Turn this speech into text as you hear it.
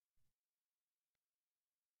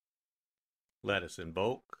Let us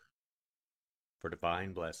invoke for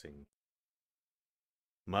divine blessing.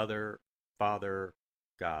 Mother, Father,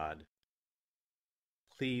 God,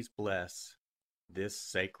 please bless this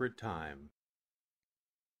sacred time.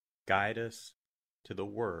 Guide us to the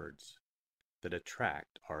words that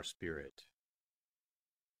attract our spirit.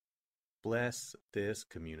 Bless this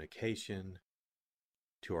communication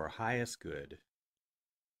to our highest good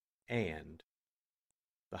and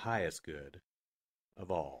the highest good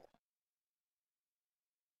of all.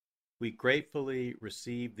 We gratefully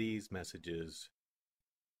receive these messages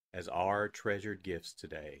as our treasured gifts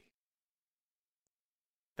today.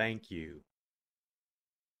 Thank you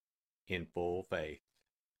in full faith.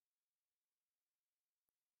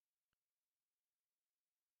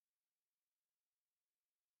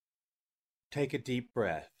 Take a deep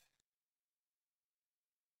breath.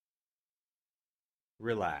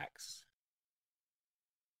 Relax.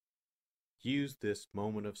 Use this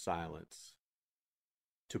moment of silence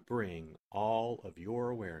to bring all of your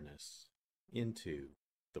awareness into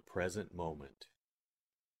the present moment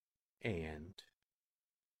and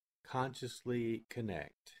consciously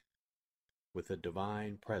connect with the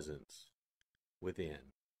divine presence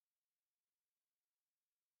within.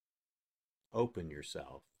 Open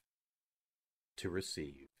yourself to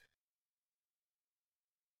receive.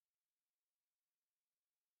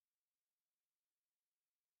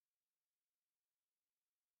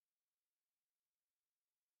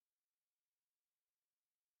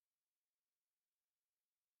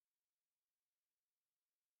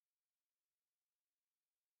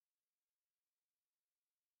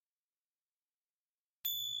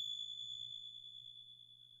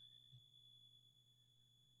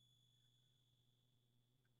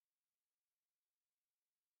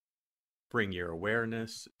 Bring your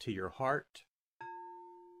awareness to your heart.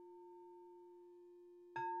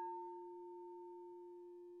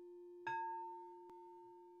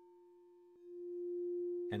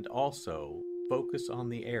 And also focus on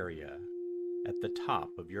the area at the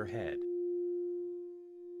top of your head.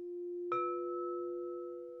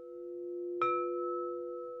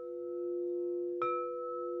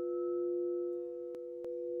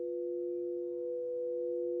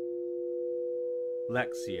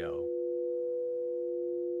 Lectio.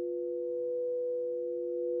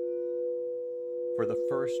 For the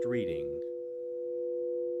first reading,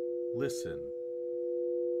 listen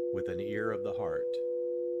with an ear of the heart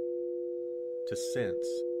to sense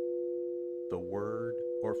the word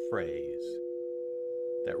or phrase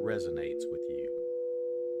that resonates with you.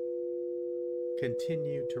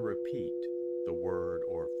 Continue to repeat the word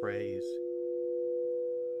or phrase.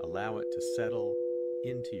 Allow it to settle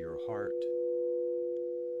into your heart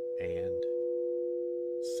and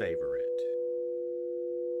savor it.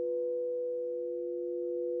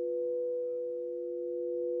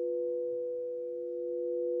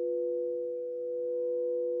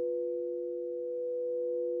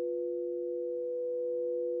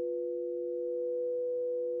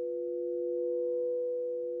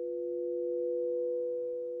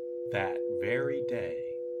 That very day,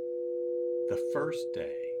 the first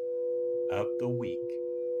day of the week,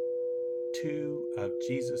 two of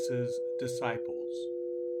Jesus' disciples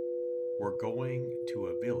were going to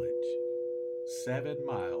a village 7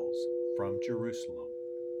 miles from Jerusalem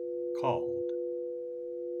called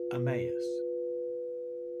Emmaus,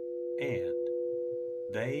 and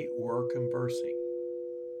they were conversing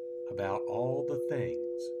about all the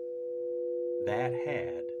things that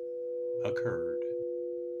had occurred.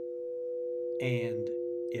 And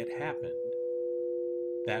it happened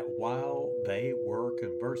that while they were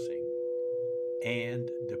conversing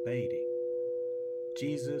and debating,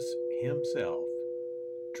 Jesus himself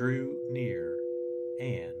drew near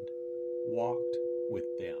and walked with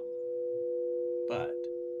them. But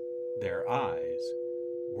their eyes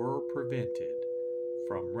were prevented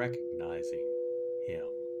from recognizing him.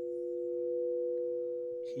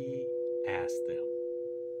 He asked them,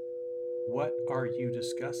 "What are you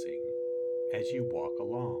discussing as you walk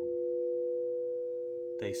along?"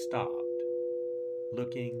 They stopped,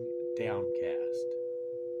 looking downcast.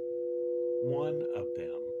 One of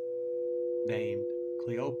them, named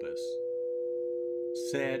Cleopas,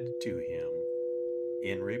 said to him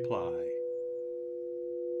in reply,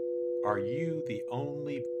 "Are you the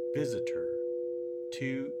only visitor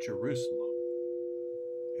to Jerusalem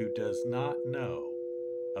who does not know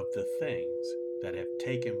of the things that have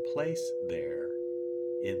taken place there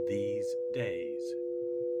in these days?"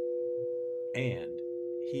 And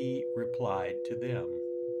he replied to them,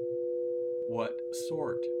 "What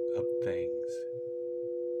sort of things?"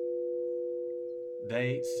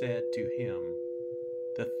 They said to him,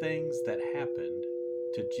 "The things that happened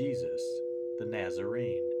to Jesus the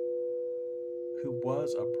Nazarene, who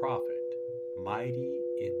was a prophet, mighty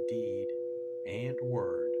in deed and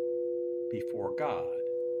word before God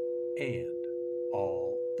and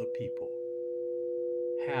all the people.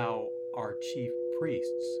 How our chief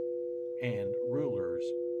priests and rulers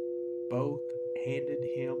both handed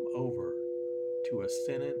him over to a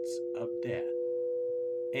sentence of death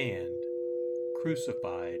and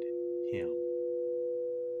crucified him.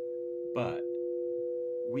 But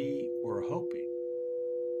we were hoping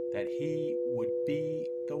that he would be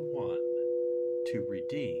the one to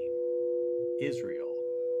redeem Israel.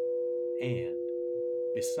 And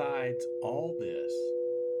besides all this,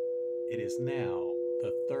 it is now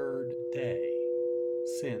the third day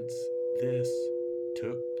since this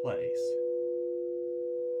took place.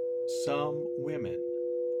 Some women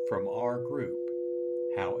from our group,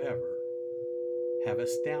 however, have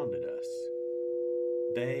astounded us.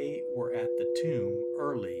 They were at the tomb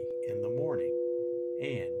early in the morning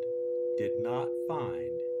and did not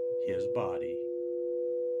find his body.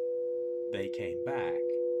 They came back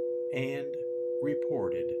and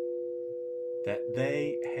reported that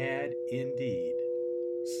they had indeed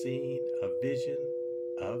seen a vision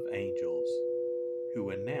of angels who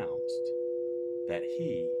announced that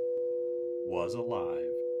he was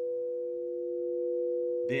alive.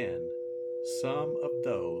 Then some of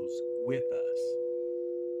those with us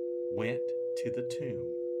went to the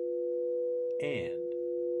tomb and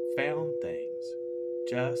found things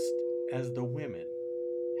just as the women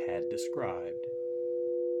had described,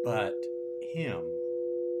 but him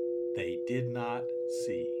they did not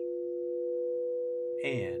see.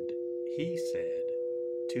 And he said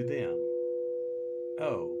to them,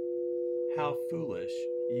 "Oh, how foolish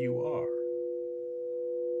you are!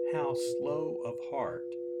 How slow of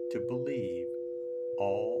heart to believe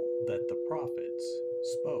all that the prophets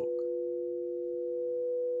spoke.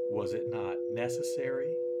 Was it not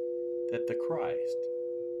necessary that the Christ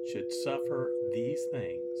should suffer these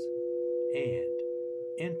things and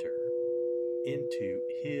enter into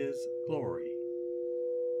his glory?"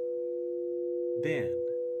 Then,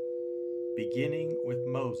 beginning with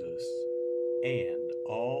Moses and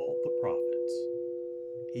all the prophets,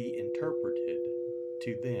 he interpreted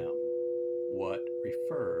to them what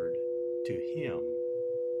referred to him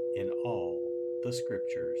in all the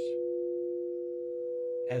scriptures.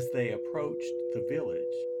 As they approached the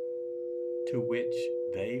village to which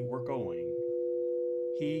they were going,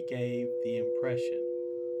 he gave the impression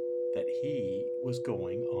that he was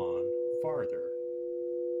going on farther,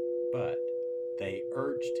 but they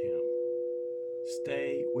urged him,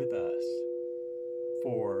 "Stay with us,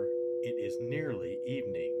 for it is nearly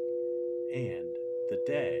evening, and the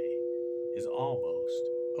day is almost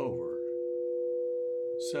over."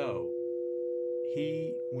 So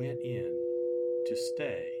he went in to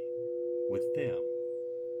stay with them.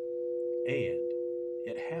 And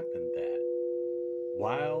it happened that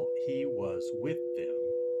while he was with them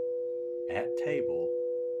at table,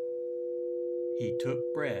 he took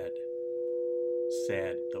bread,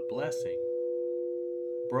 said the blessing,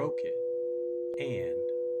 broke it, and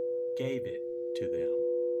gave it to them.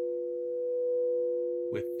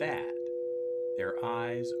 With that, their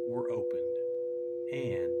eyes were opened,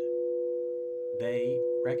 and they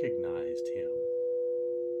recognized him,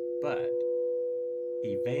 but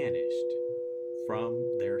he vanished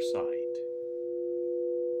from their sight.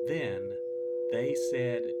 Then they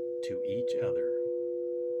said to each other,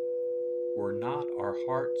 "Were not our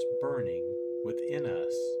hearts burning within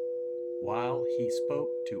us while he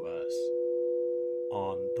spoke to us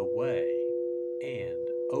on the way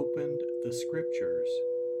and opened the scriptures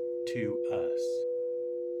to us?"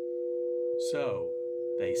 So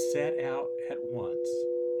they set out at once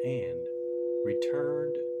and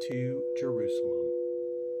returned to Jerusalem,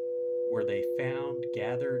 where they found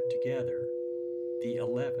gathered together the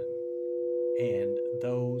 11 and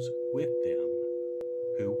those with them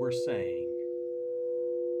who were saying,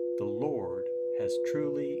 "The Lord has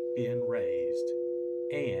truly been raised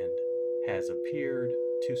and has appeared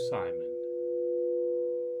to Simon."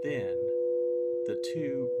 Then the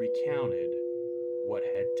two recounted what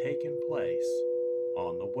had taken place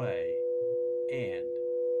on the way and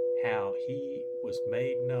how he was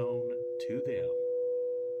made known to them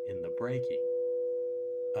in the breaking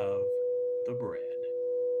of the bread.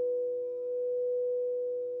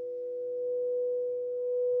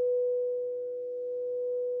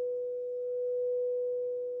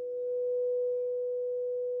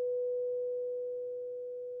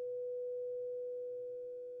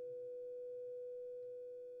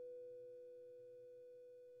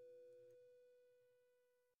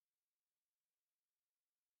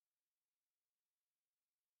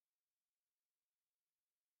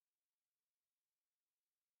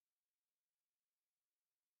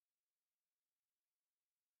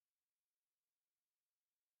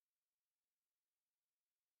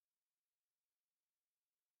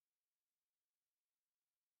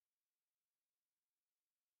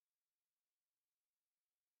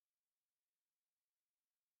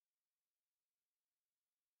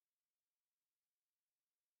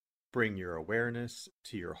 Bring your awareness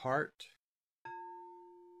to your heart.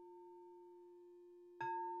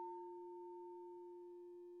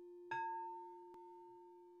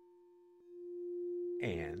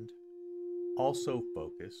 And also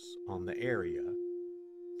focus on the area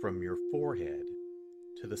from your forehead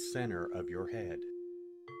to the center of your head.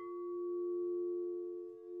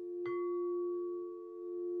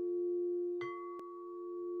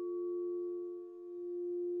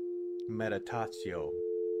 Meditatio.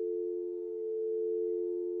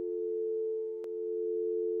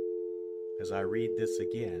 As I read this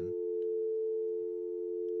again,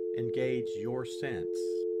 engage your sense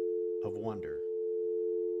of wonder.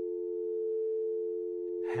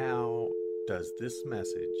 How does this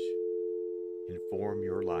message inform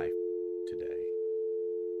your life today?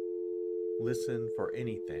 Listen for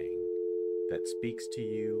anything that speaks to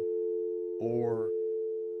you or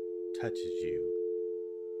touches you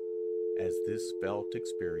as this felt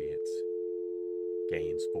experience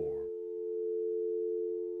gains form.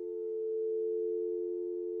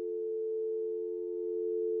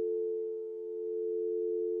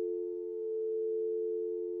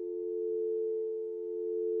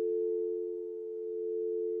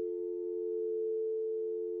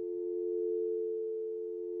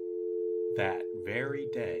 That very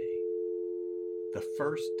day, the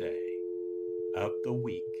first day of the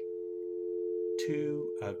week,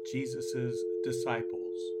 2 of Jesus'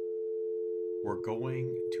 disciples were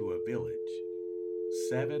going to a village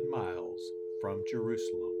 7 miles from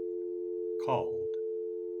Jerusalem called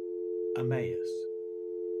Emmaus,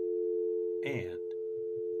 and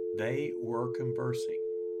they were conversing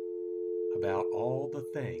about all the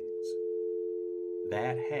things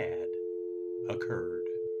that had occurred.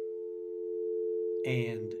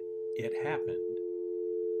 And it happened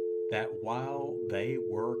that while they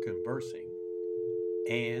were conversing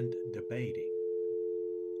and debating,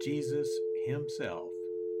 Jesus himself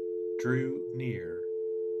drew near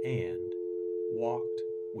and walked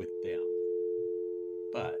with them.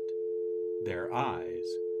 But their eyes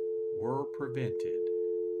were prevented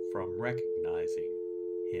from recognizing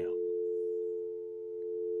him.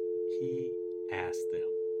 He asked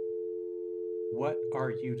them, "What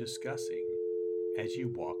are you discussing as you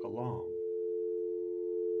walk along?"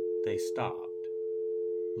 They stopped,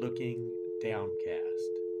 looking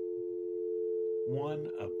downcast.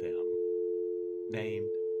 One of them,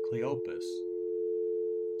 named Cleopas,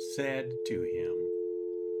 said to him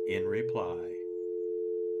in reply,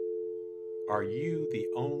 "Are you the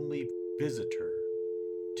only visitor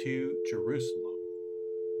to Jerusalem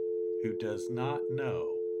who does not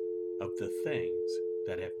know of the things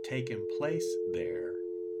that have taken place there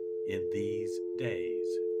in these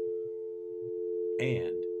days?"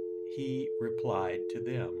 And he replied to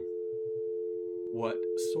them, "What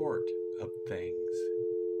sort of things?"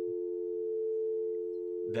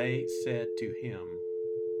 They said to him,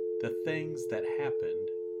 "The things that happened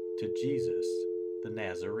to Jesus the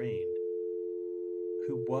Nazarene,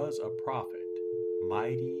 who was a prophet,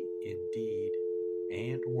 mighty in deed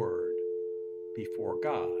and word before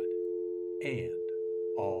God and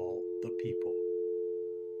all the people.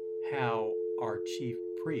 How our chief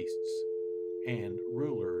priests and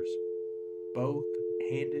rulers both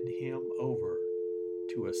handed him over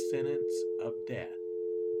to a sentence of death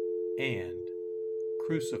and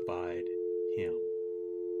crucified him.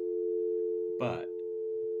 But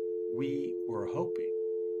we were hoping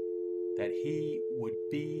that he would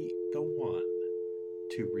be the one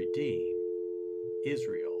to redeem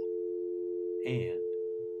Israel. And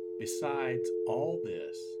besides all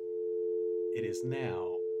this, it is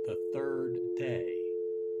now the 3rd day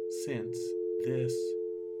since this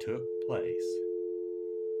took place.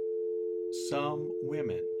 Some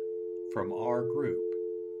women from our group,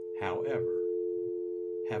 however,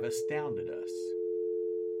 have astounded us.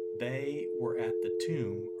 They were at the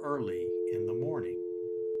tomb early in the morning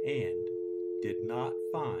and did not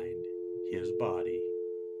find his body.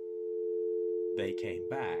 They came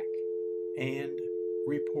back and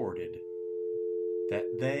reported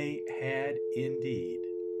that they had indeed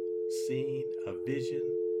seen a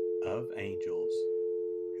vision of angels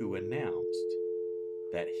who announced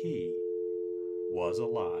that he was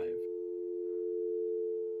alive.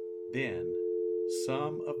 Then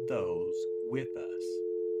some of those with us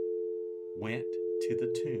went to the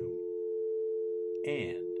tomb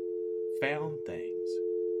and found things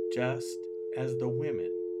just as the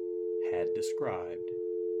women had described,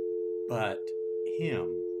 but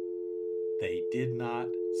him they did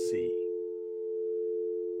not see.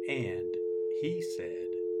 And he said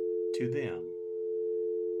to them,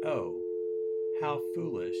 "Oh, how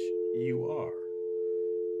foolish you are!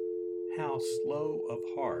 How slow of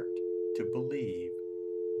heart to believe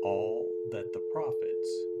all that the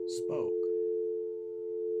prophets spoke?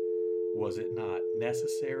 Was it not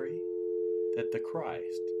necessary that the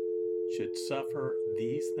Christ should suffer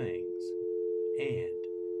these things and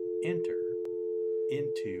enter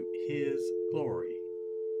into his glory?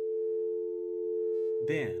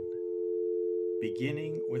 Then,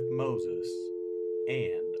 beginning with Moses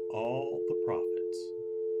and all the prophets,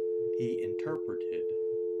 he interpreted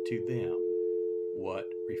to them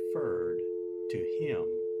what referred to him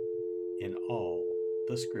in all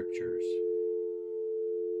the scriptures.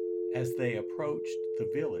 As they approached the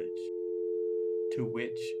village to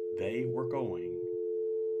which they were going,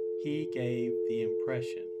 he gave the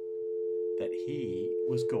impression that he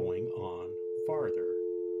was going on farther,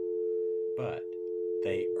 but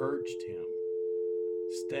they urged him,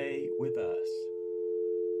 "Stay with us,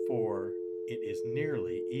 for it is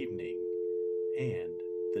nearly evening, and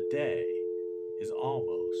the day is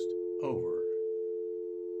almost over."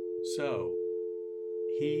 So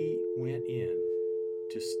he went in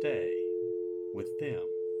to stay with them.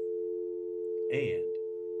 And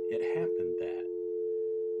it happened that,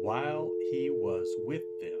 while he was with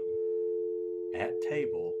them at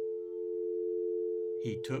table,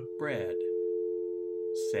 he took bread,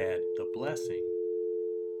 said the blessing,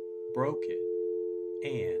 broke it,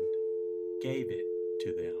 and gave it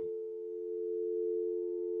to them.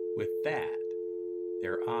 With that,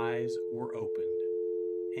 their eyes were opened,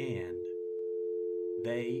 and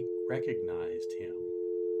they recognized him,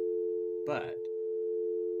 but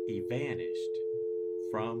he vanished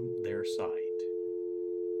from their sight.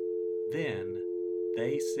 Then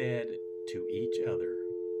they said to each other,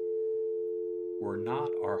 "Were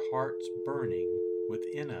not our hearts burning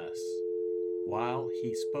within us while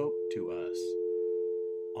he spoke to us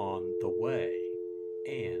on the way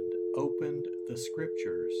and opened the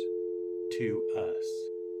scriptures to us?"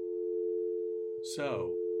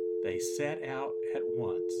 So they set out at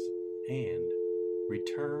once and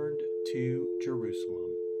returned to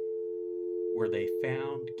Jerusalem, where they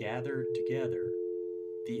found gathered together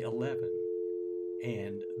the 11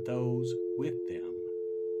 and those with them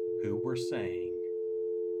who were saying,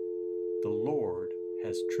 "The Lord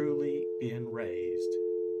has truly been raised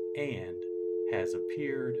and has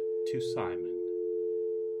appeared to Simon."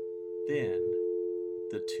 Then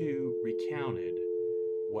the two recounted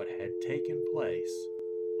what had taken place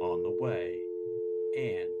on the way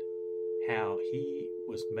and how he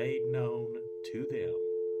was made known to them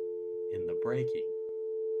in the breaking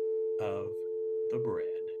of the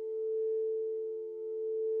bread.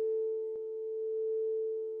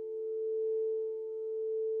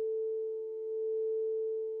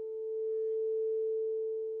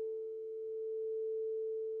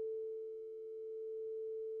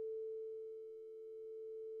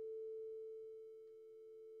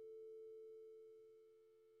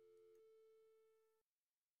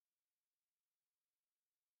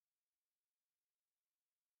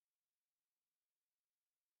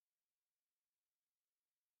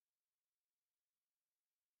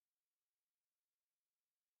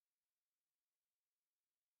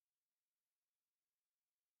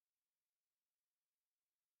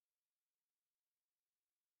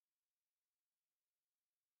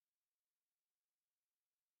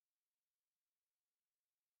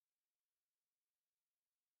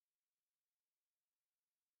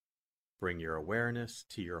 Bring your awareness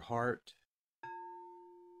to your heart.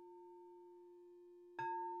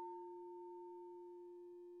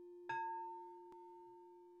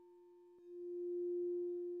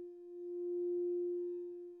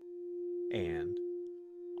 And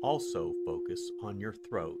also focus on your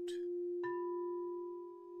throat.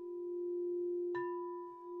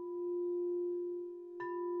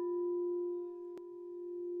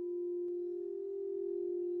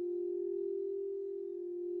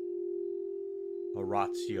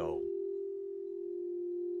 Oratio.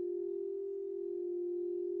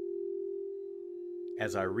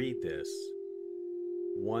 As I read this,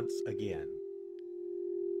 once again,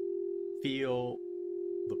 feel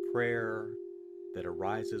the prayer that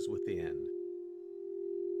arises within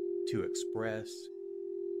to express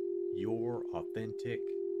your authentic,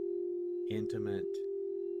 intimate,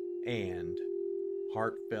 and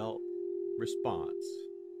heartfelt response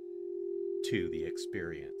to the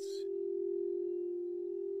experience.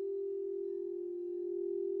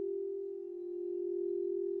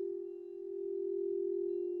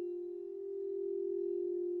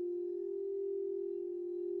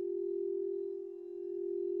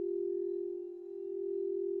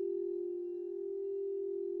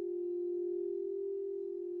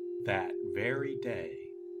 That very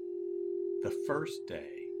day, the first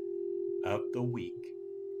day of the week,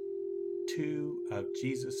 two of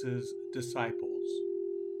Jesus' disciples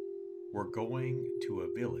were going to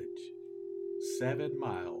a village 7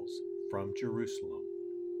 miles from Jerusalem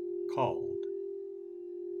called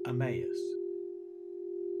Emmaus,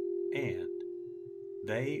 and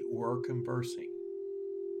they were conversing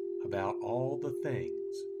about all the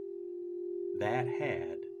things that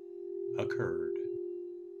had occurred.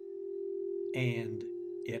 And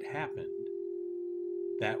it happened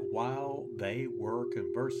that while they were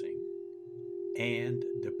conversing and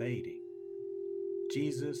debating,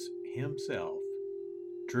 Jesus himself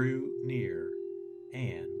drew near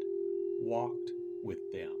and walked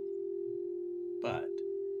with them. But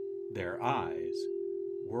their eyes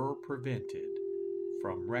were prevented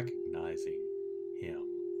from recognizing him.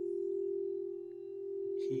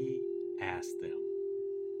 He asked them,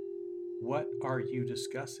 "What are you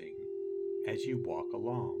discussing as you walk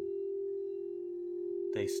along?"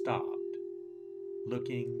 They stopped,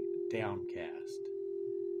 looking downcast.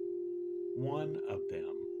 One of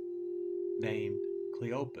them, named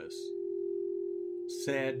Cleopas,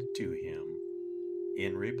 said to him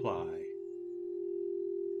in reply,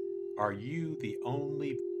 "Are you the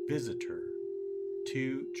only visitor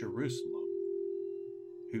to Jerusalem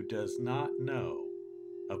who does not know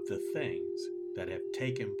of the things that have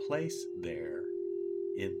taken place there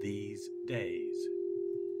in these days?"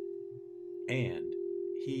 And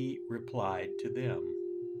he replied to them,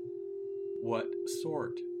 "What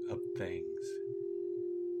sort of things?"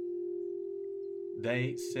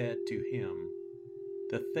 They said to him,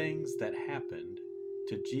 "The things that happened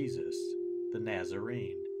to Jesus the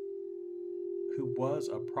Nazarene, who was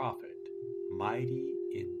a prophet, mighty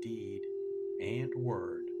in deed and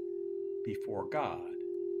word before God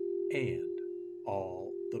and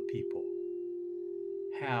all the people.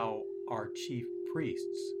 How our chief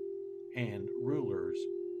priests and rulers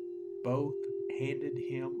both handed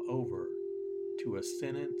him over to a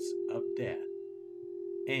sentence of death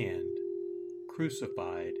and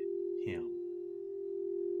crucified him.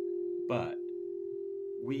 But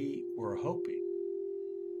we were hoping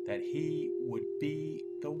that he would be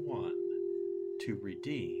the one to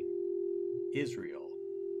redeem Israel.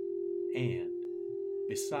 And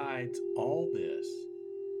besides all this,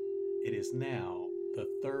 it is now the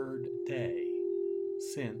 3rd day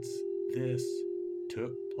since this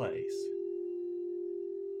took place.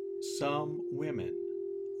 Some women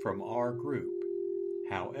from our group,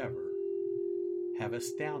 however, have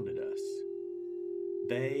astounded us.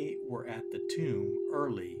 They were at the tomb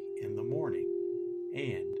early in the morning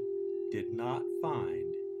and did not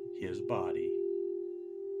find his body.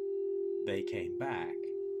 They came back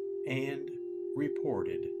and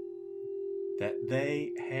reported that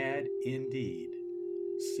they had indeed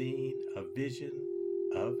seen a vision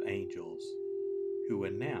of angels who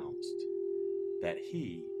announced that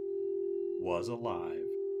he was alive.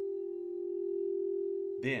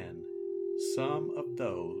 Then some of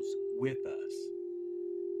those with us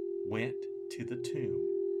went to the tomb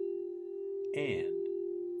and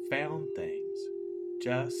found things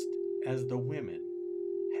just as the women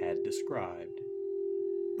had described,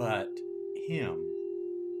 but him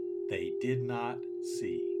they did not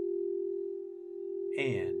see.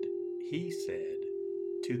 And he said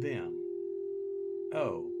to them,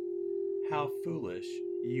 "Oh, how foolish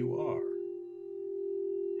you are!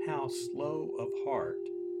 How slow of heart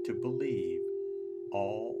to believe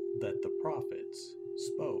all that the prophets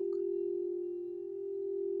spoke.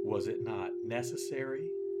 Was it not necessary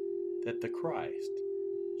that the Christ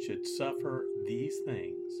should suffer these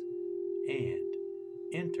things and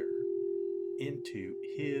enter into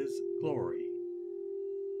his glory?"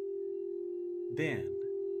 Then,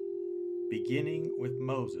 beginning with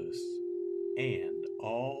Moses and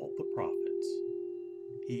all the prophets,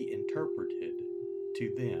 he interpreted to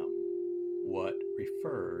them what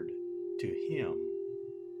referred to him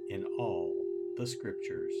in all the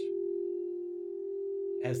scriptures.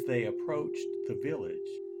 As they approached the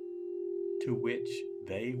village to which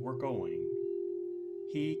they were going,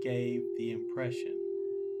 he gave the impression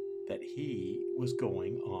that he was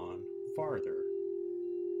going on farther,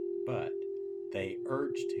 but they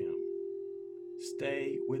urged him,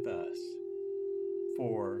 "Stay with us,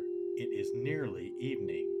 for it is nearly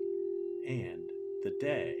evening, and the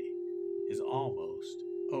day is almost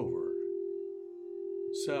over."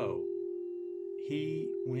 So he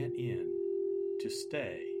went in to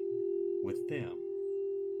stay with them.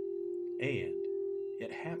 And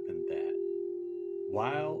it happened that,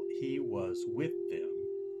 while he was with them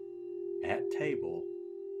at table,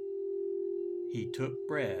 he took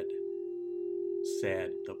bread,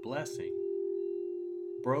 said the blessing,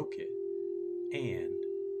 broke it, and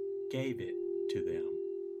gave it to them.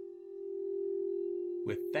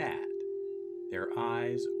 With that, their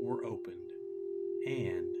eyes were opened,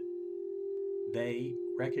 and they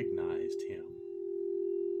recognized him,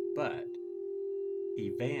 but he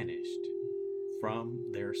vanished from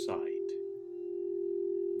their sight.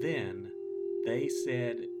 Then they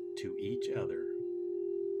said to each other,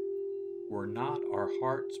 "Were not our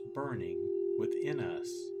hearts burning within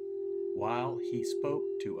us while he spoke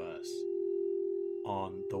to us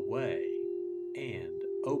on the way and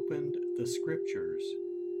opened the scriptures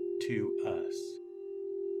to us?"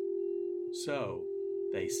 So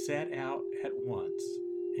they set out at once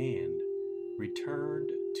and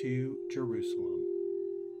returned to Jerusalem,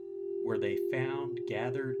 where they found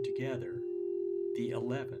gathered together the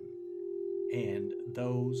 11 and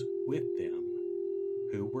those with them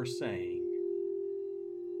who were saying,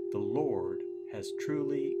 "The Lord has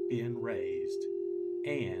truly been raised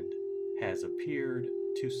and has appeared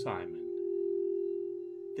to Simon."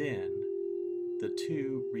 Then the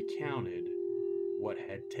two recounted what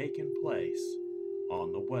had taken place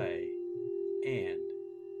on the way and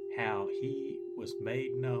how he was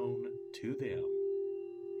made known to them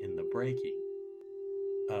in the breaking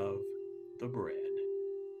of the bread.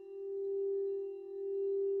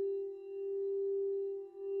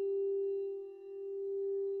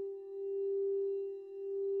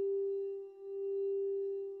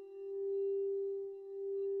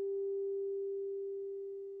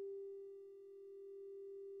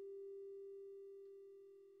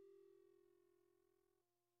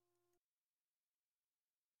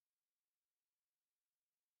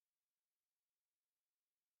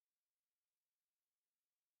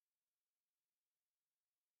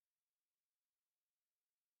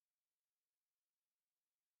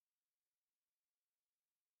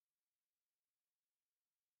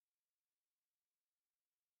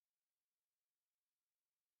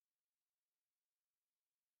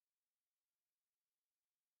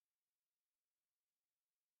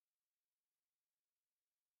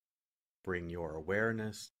 Bring your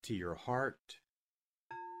awareness to your heart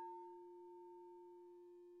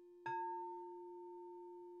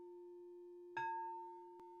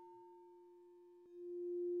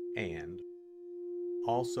and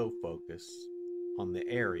also focus on the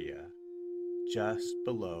area just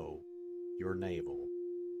below your navel.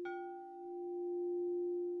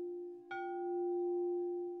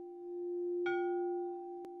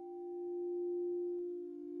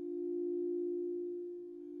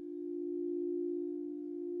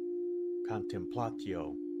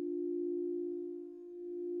 Contemplatio.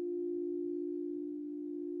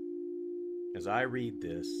 As I read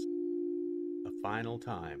this a final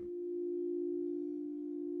time,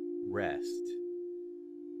 rest.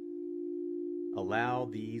 Allow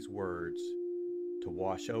these words to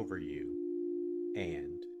wash over you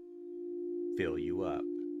and fill you up.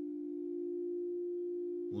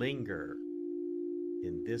 Linger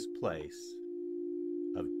in this place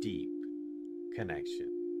of deep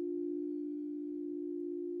connection.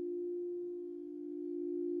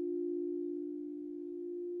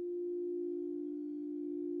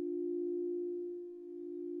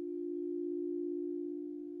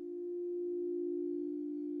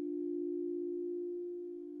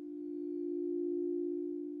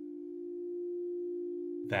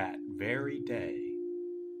 That very day,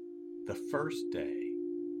 the first day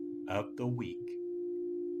of the week,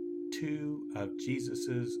 two of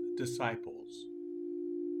Jesus' disciples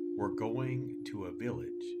were going to a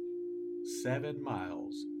village 7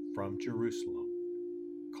 miles from Jerusalem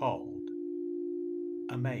called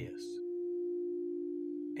Emmaus,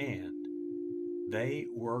 and they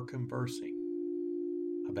were conversing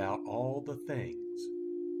about all the things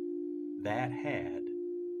that had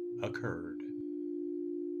occurred.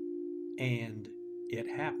 And it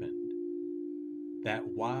happened that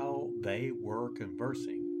while they were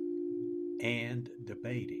conversing and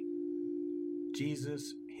debating,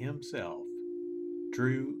 Jesus himself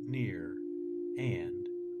drew near and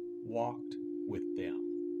walked with them.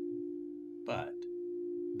 But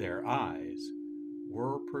their eyes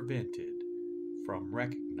were prevented from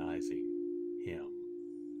recognizing him.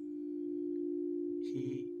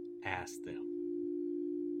 He asked them,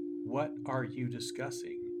 "What are you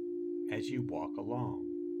discussing as you walk along?"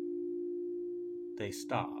 They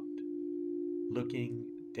stopped, looking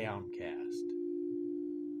downcast.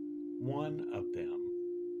 One of them,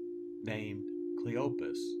 named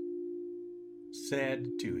Cleopas,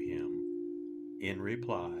 said to him in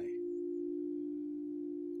reply,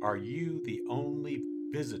 "Are you the only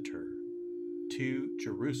visitor to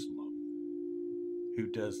Jerusalem who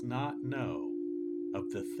does not know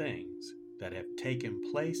of the things that have taken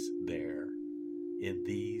place there in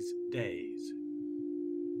these days?"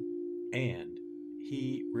 And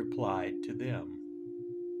he replied to them,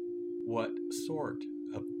 "What sort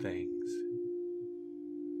of things?"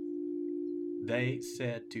 They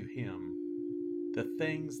said to him, "The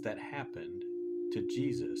things that happened to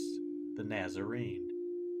Jesus the Nazarene,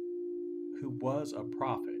 who was a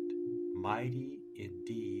prophet, mighty in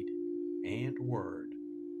deed and word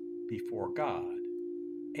before God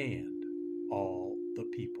and all the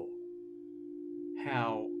people.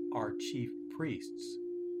 How our chief priests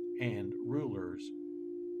and rulers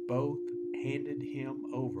both handed him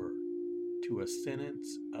over to a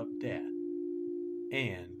sentence of death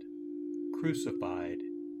and crucified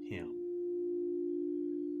him.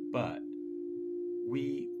 But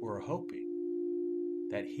we were hoping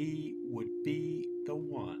that he would be the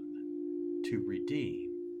one to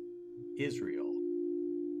redeem Israel.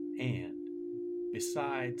 And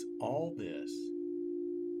besides all this,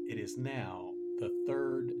 it is now the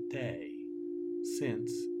third day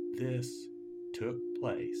since this took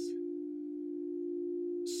place.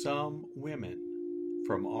 Some women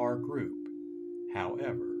from our group,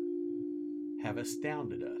 however, have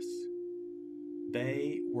astounded us.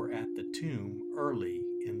 They were at the tomb early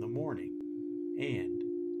in the morning and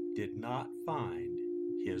did not find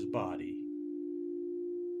his body.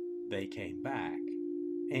 They came back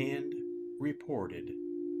and reported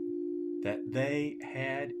that they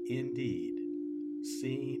had indeed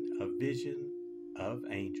seen a vision of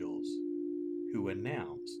angels who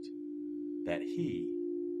announced that he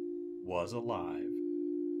was alive.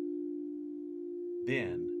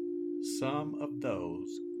 Then some of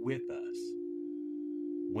those with us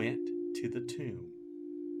went to the tomb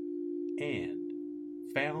and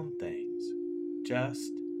found things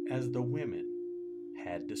just as the women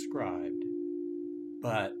had described,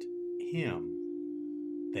 but him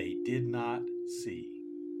they did not see.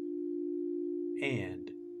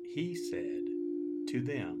 And he said to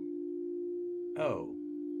them, "Oh,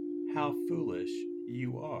 how foolish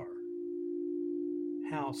you are!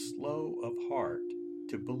 How slow of heart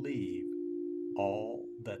to believe all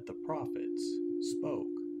that the prophets spoke.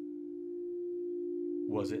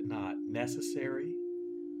 Was it not necessary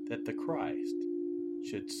that the Christ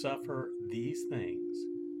should suffer these things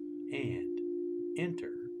and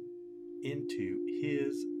enter into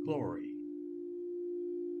his glory?"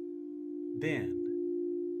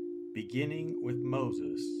 Then, beginning with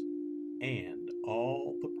Moses and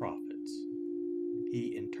all the prophets,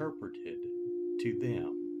 he interpreted to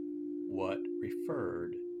them what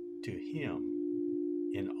referred to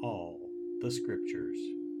him in all the scriptures.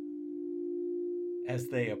 As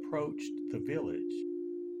they approached the village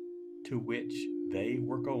to which they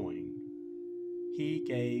were going, he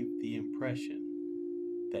gave the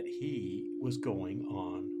impression that he was going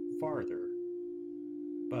on farther,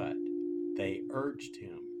 but they urged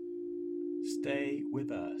him, "Stay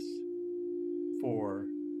with us, for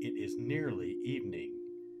it is nearly evening,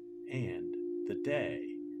 and the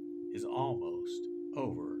day is almost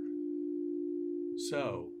over."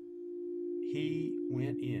 So he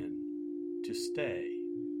went in to stay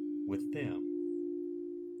with them.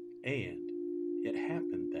 And it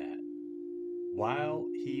happened that, while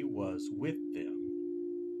he was with them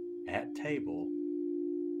at table,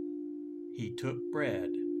 he took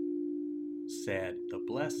bread, said the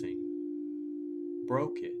blessing,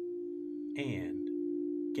 broke it, and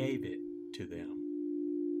gave it to them.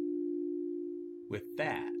 With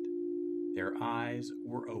that, their eyes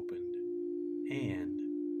were opened, and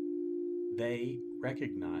they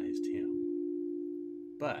recognized him,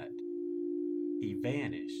 but he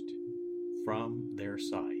vanished from their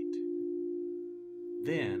sight.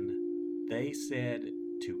 Then they said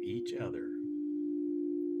to each other,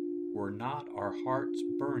 "Were not our hearts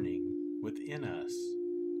burning within us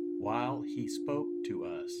while he spoke to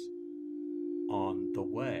us on the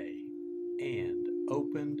way and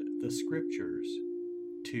opened the scriptures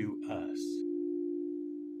to us?"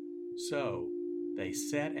 So they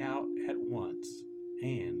set out at once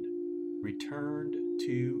and returned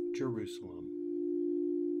to Jerusalem,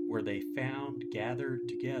 where they found gathered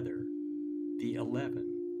together the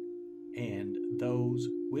 11 and those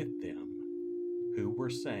with them who were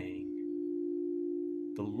saying,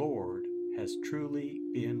 "The Lord has truly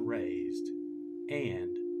been raised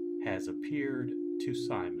and has appeared to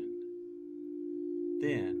Simon."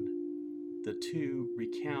 Then the two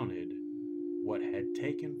recounted what had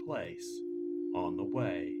taken place on the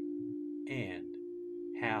way and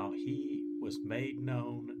how he was made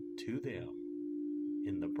known to them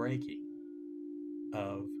in the breaking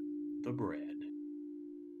of the bread.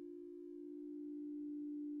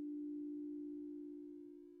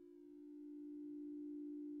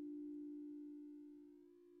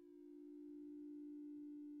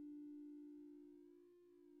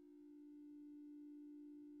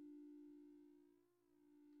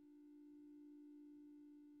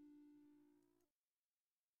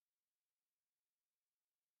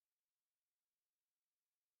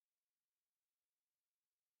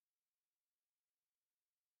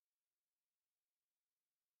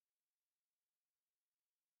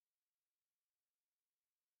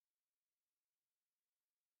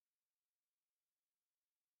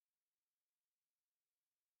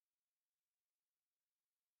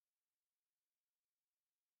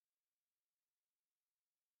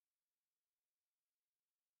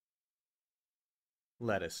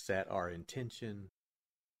 Let us set our intention,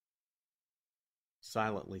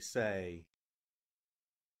 silently say,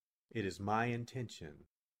 it is my intention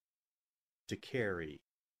to carry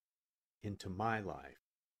into my life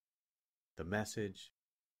the message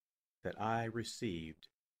that I received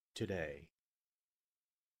today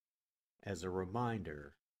as a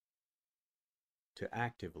reminder to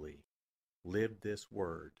actively live this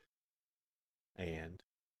word and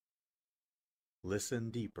listen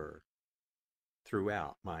deeper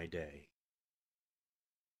throughout my day.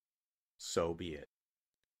 So be it.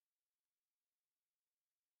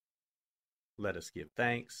 Let us give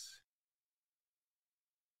thanks.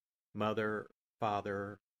 Mother,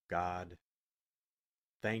 Father, God,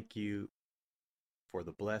 thank you for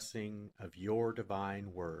the blessing of your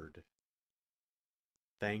divine word.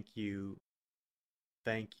 Thank you,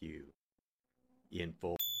 in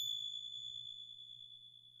full.